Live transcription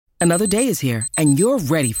Another day is here, and you're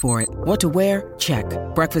ready for it. What to wear? Check.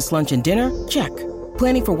 Breakfast, lunch, and dinner? Check.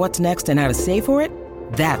 Planning for what's next and how to save for it?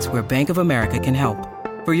 That's where Bank of America can help.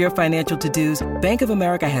 For your financial to-dos, Bank of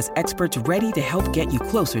America has experts ready to help get you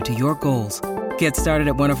closer to your goals. Get started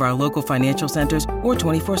at one of our local financial centers or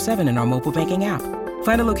 24/7 in our mobile banking app.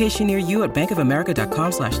 Find a location near you at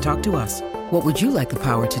bankofamerica.com/talktous. What would you like the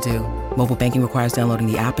power to do? Mobile banking requires downloading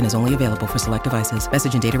the app and is only available for select devices.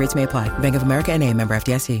 Message and data rates may apply. Bank of America N.A., member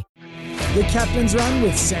FDIC. The Captain's Run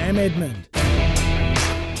with Sam Edmund.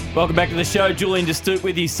 Welcome back to the show. Julian DeStoop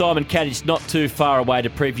with you. Simon Katich not too far away to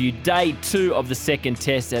preview day 2 of the second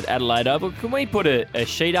test at Adelaide Oval. Can we put a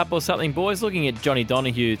sheet up or something, boys? Looking at Johnny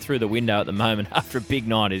Donoghue through the window at the moment after a big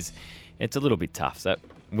night it's a little bit tough. So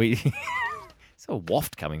we... It's a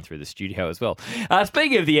waft coming through the studio as well.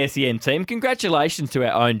 Speaking of the SEN team, congratulations to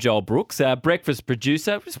our own Joel Brooks, our breakfast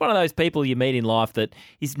producer. Just one of those people you meet in life that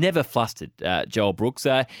is never flustered, Joel Brooks.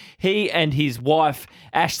 He and his wife,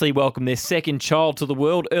 Ashley, welcomed their second child to the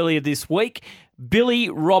world earlier this week. Billy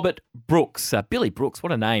Robert Brooks. Billy Brooks,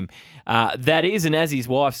 what a name that is. And as his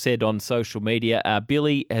wife said on social media,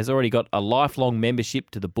 Billy has already got a lifelong membership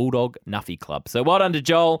to the Bulldog Nuffy Club. So well done to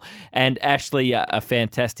Joel and Ashley. A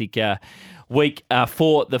fantastic week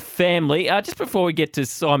for the family. Just before we get to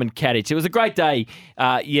Simon Katich, it was a great day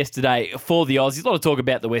yesterday for the Aussies. A lot of talk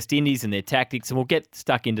about the West Indies and their tactics, and we'll get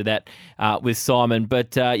stuck into that with Simon.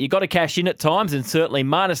 But you got to cash in at times, and certainly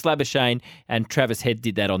Marnus Labuschagne and Travis Head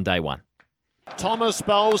did that on day one. Thomas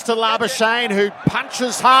bowls to Labuschagne, who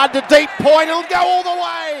punches hard to deep point. It'll go all the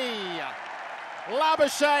way.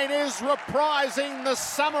 Labuschagne is reprising the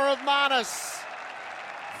summer of Marnus.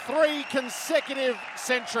 3 consecutive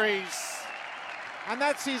centuries. And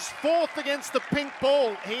that's his 4th against the pink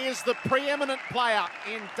ball. He is the preeminent player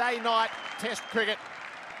in day-night test cricket.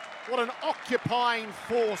 What an occupying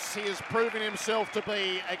force he has proven himself to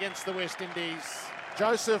be against the West Indies.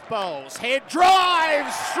 Joseph bowls, head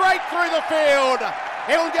drives straight through the field.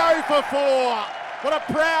 He'll go for 4. What a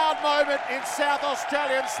proud moment in South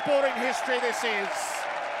Australian sporting history this is.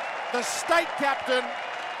 The state captain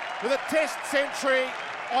with a test century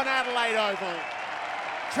on Adelaide Oval.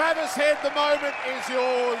 Travis Head, the moment is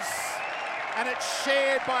yours, and it's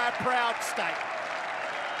shared by a proud state.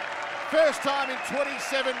 First time in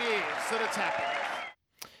 27 years that it's happened.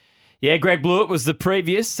 Yeah, Greg Blewett was the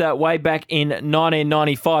previous, way back in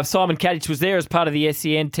 1995. Simon Katich was there as part of the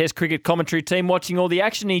SEN Test Cricket commentary team watching all the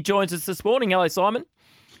action. He joins us this morning. Hello, Simon.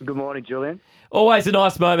 Good morning, Julian. Always a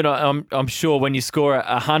nice moment, I'm sure, when you score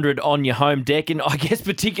 100 on your home deck, and I guess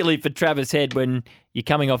particularly for Travis Head when you're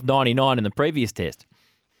coming off 99 in the previous test.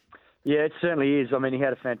 Yeah, it certainly is. I mean, he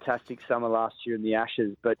had a fantastic summer last year in the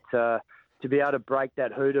Ashes, but to be able to break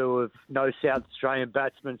that hoodoo of no South Australian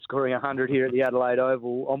batsman scoring 100 here at the Adelaide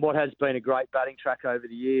Oval on what has been a great batting track over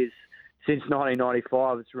the years since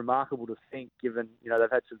 1995, it's remarkable to think, given they've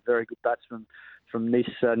had some very good batsmen from this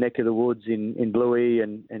neck of the woods in Bluey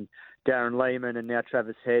and Darren Lehman, and now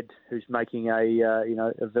Travis Head, who's making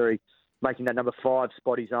making that number 5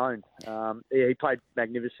 spot his own. He played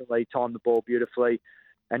magnificently, timed the ball beautifully,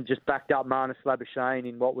 and just backed up Marnus Labuschagne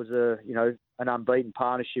in what was an unbeaten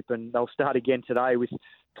partnership. And they'll start again today with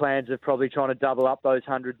plans of probably trying to double up those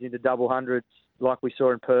hundreds into double hundreds like we saw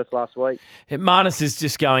in Perth last week. Marnus is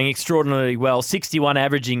just going extraordinarily well. 61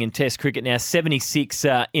 averaging in Test cricket now, 76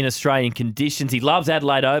 in Australian conditions. He loves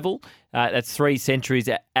Adelaide Oval. That's 3 centuries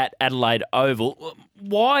at Adelaide Oval.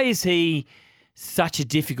 Why is he such a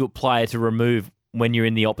difficult player to remove when you're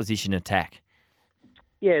in the opposition attack?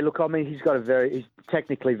 Yeah, look, I mean, he's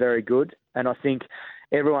technically very good, and I think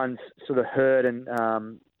everyone's sort of heard and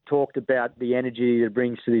talked about the energy that he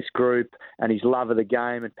brings to this group and his love of the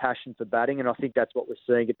game and passion for batting, and I think that's what we're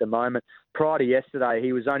seeing at the moment. Prior to yesterday,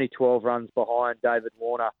 he was only 12 runs behind David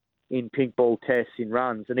Warner in pink ball tests in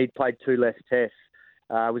runs, and he'd played 2 less tests.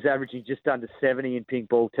 Was averaging just under 70 in pink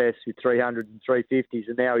ball tests with 300 and 350s,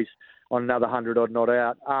 and now he's on another 100 odd not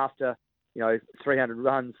out after 300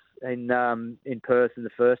 runs in Perth in the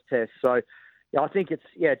first test. So I think it's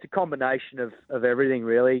a combination of everything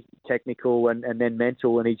really, technical and then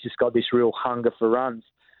mental, and he's just got this real hunger for runs.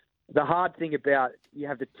 The hard thing about, you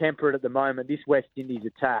have to temper it at the moment, this West Indies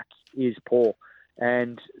attack is poor,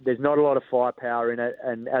 and there's not a lot of firepower in it,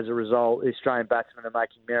 and as a result, the Australian batsmen are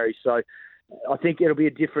making merry. So I think it'll be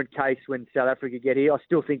a different case when South Africa get here. I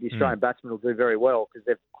still think the Australian batsmen will do very well because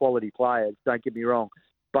they're quality players, don't get me wrong.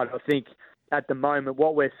 But I think at the moment,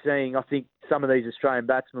 what we're seeing, I think some of these Australian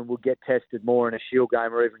batsmen will get tested more in a Shield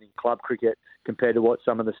game or even in club cricket compared to what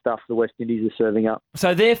some of the stuff the West Indies are serving up.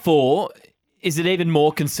 So therefore, is it even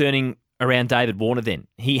more concerning around David Warner then?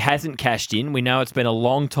 He hasn't cashed in. We know it's been a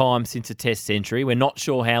long time since a Test century. We're not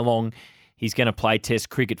sure how long he's going to play Test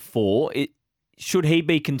cricket for. Should he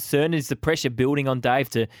be concerned? Is the pressure building on Dave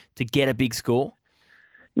to get a big score?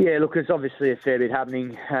 Yeah, look, there's obviously a fair bit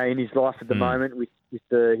happening in his life at the moment with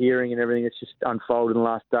the hearing and everything that's just unfolded in the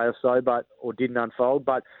last day or so, or didn't unfold.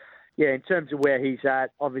 But, yeah, in terms of where he's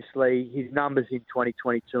at, obviously his numbers in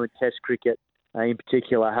 2022 in Test cricket in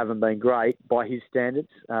particular haven't been great by his standards.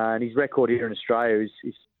 And his record here in Australia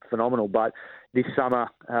is phenomenal. But this summer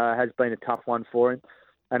has been a tough one for him.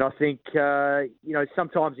 And I think,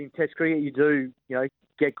 sometimes in Test cricket you do,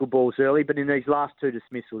 get good balls early. But in these last two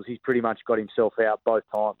dismissals, he's pretty much got himself out both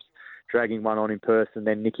times, dragging one on in Perth and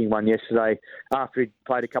then nicking one yesterday after he'd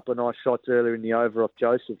played a couple of nice shots earlier in the over off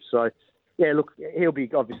Joseph. So, yeah, look, he'll be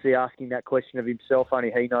obviously asking that question of himself.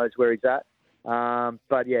 Only he knows where he's at.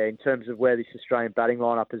 But, yeah, in terms of where this Australian batting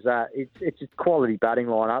lineup is at, it's a quality batting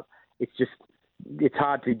lineup. It's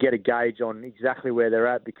hard to get a gauge on exactly where they're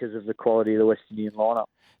at because of the quality of the West Indian lineup.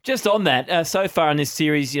 Just on that, so far in this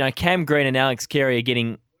series, Cam Green and Alex Carey are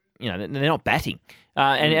getting, they're not batting.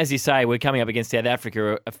 And as you say, we're coming up against South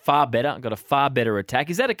Africa, got a far better attack.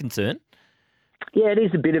 Is that a concern? Yeah, it is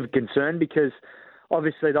a bit of a concern because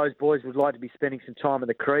obviously those boys would like to be spending some time at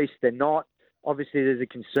the crease. They're not. Obviously, there's a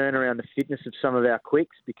concern around the fitness of some of our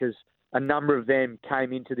quicks because a number of them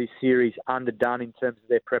came into this series underdone in terms of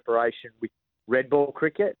their preparation with red ball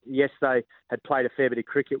cricket. Yes, they had played a fair bit of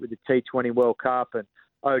cricket with the T20 World Cup and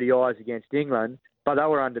ODIs against England, but they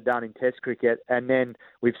were underdone in Test cricket. And then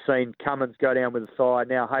we've seen Cummins go down with a thigh,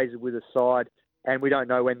 now Hazel with a side, and we don't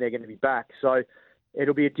know when they're going to be back. So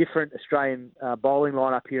it'll be a different Australian bowling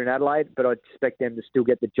lineup here in Adelaide, but I'd expect them to still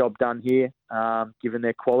get the job done here, given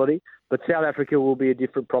their quality. But South Africa will be a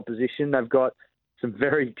different proposition. They've got some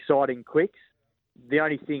very exciting quicks. The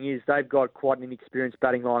only thing is they've got quite an inexperienced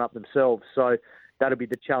batting lineup themselves, so that'll be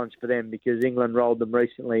the challenge for them because England rolled them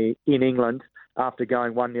recently in England after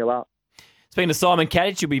going 1-0 up. Speaking to Simon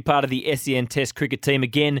Katich, you'll be part of the SEN Test cricket team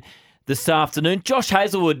again this afternoon. Josh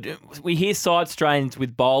Hazlewood, we hear side strains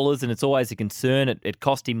with bowlers and it's always a concern. It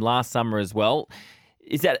cost him last summer as well.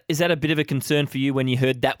 Is that a bit of a concern for you when you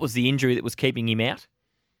heard that was the injury that was keeping him out?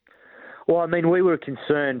 Well, I mean, we were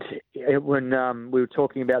concerned when we were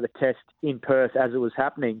talking about the Test in Perth as it was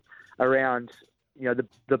happening around,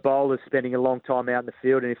 the bowlers spending a long time out in the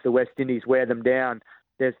field, and if the West Indies wear them down,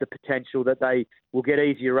 there's the potential that they will get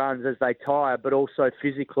easier runs as they tire, but also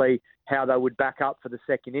physically how they would back up for the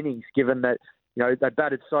second innings, given that, they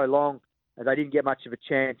batted so long and they didn't get much of a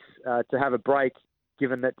chance to have a break,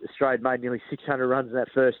 given that Australia made nearly 600 runs in that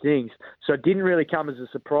first innings. So it didn't really come as a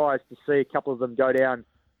surprise to see a couple of them go down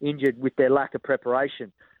injured with their lack of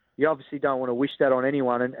preparation. You obviously don't want to wish that on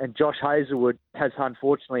anyone, and Josh Hazlewood has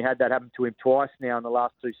unfortunately had that happen to him twice now in the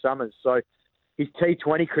last two summers. So his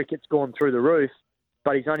T20 cricket's gone through the roof,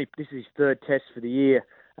 but this is his third Test for the year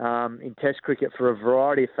in Test cricket for a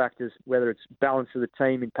variety of factors, whether it's balance of the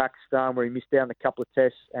team in Pakistan, where he missed out on a couple of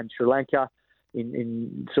Tests, and Sri Lanka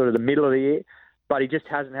in sort of the middle of the year. But he just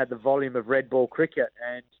hasn't had the volume of red ball cricket,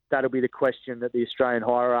 and that'll be the question that the Australian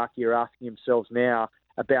hierarchy are asking themselves now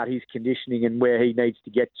about his conditioning and where he needs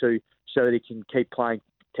to get to so that he can keep playing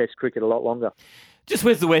Test cricket a lot longer. Just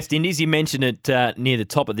with the West Indies, you mentioned it near the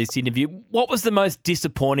top of this interview. What was the most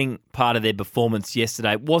disappointing part of their performance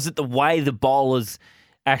yesterday? Was it the way the bowlers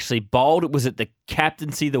actually bowled? Was it the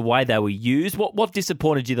captaincy, the way they were used? What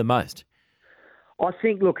disappointed you the most? I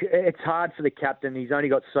think, look, it's hard for the captain. He's only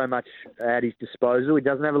got so much at his disposal. He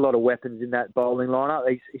doesn't have a lot of weapons in that bowling lineup.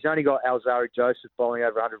 He's only got Alzari Joseph bowling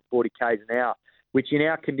over 140 k's an hour, which in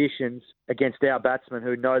our conditions, against our batsmen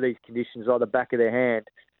who know these conditions like the back of their hand,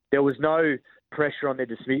 there was no pressure on their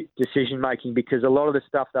decision-making because a lot of the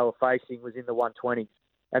stuff they were facing was in the 120s.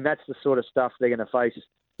 And that's the sort of stuff they're going to face,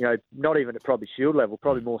 not even at probably Shield level,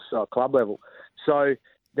 probably more so club level. So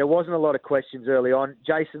there wasn't a lot of questions early on.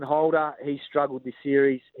 Jason Holder, he struggled this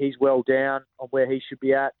series. He's well down on where he should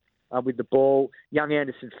be at with the ball. Young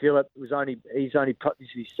Anderson Phillip, this is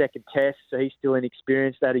his second Test, so he's still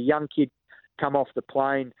inexperienced. They had a young kid come off the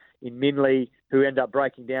plane in Minley who ended up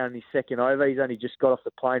breaking down in his second over. He's only just got off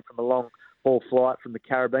the plane from a long haul flight from the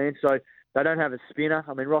Caribbean. So they don't have a spinner.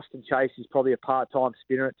 I mean, Roston Chase is probably a part-time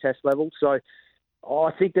spinner at Test level. So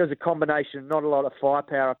I think there's a combination, not a lot of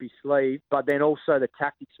firepower up his sleeve, but then also the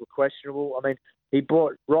tactics were questionable. I mean, he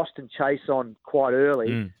brought Roston Chase on quite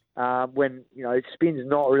early when, spin's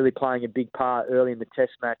not really playing a big part early in the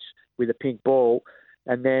Test match with a pink ball.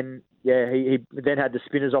 And then, he then had the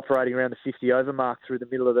spinners operating around the 50 over mark through the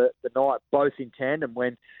middle of the night, both in tandem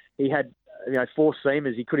when he had four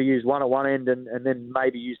seamers. He could have used one at one end and then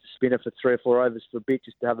maybe used a spinner for 3 or 4 overs for a bit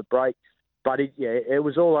just to have a break. But it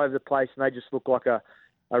was all over the place, and they just look like a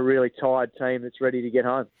really tired team that's ready to get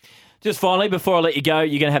home. Just finally, before I let you go,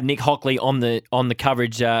 you're going to have Nick Hockley on the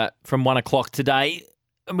coverage from 1 o'clock today.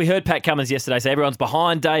 And we heard Pat Cummins yesterday say everyone's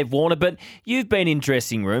behind Dave Warner, but you've been in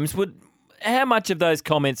dressing rooms. How much of those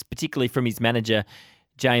comments, particularly from his manager,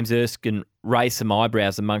 James Erskine, raise some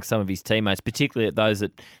eyebrows amongst some of his teammates, particularly at those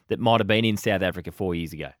that might have been in South Africa 4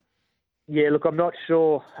 years ago? Yeah, look, I'm not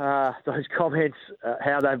sure those comments,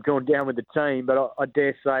 how they've gone down with the team, but I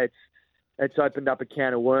dare say it's opened up a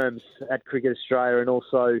can of worms at Cricket Australia and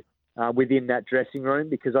also within that dressing room,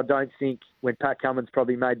 because I don't think when Pat Cummins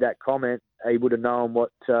probably made that comment, he would have known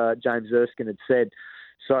what James Erskine had said.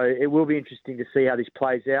 So it will be interesting to see how this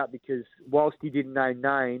plays out, because whilst he didn't name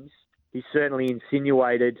names, he certainly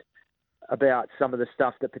insinuated about some of the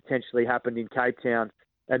stuff that potentially happened in Cape Town.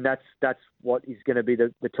 And that's what is going to be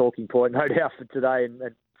the talking point, no doubt, for today and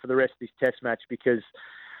for the rest of this test match, because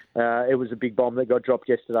it was a big bomb that got dropped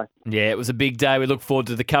yesterday. Yeah, it was a big day. We look forward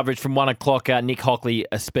to the coverage from 1 o'clock. Nick Hockley,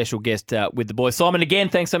 a special guest with the boys. Simon, again,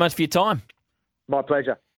 thanks so much for your time. My pleasure.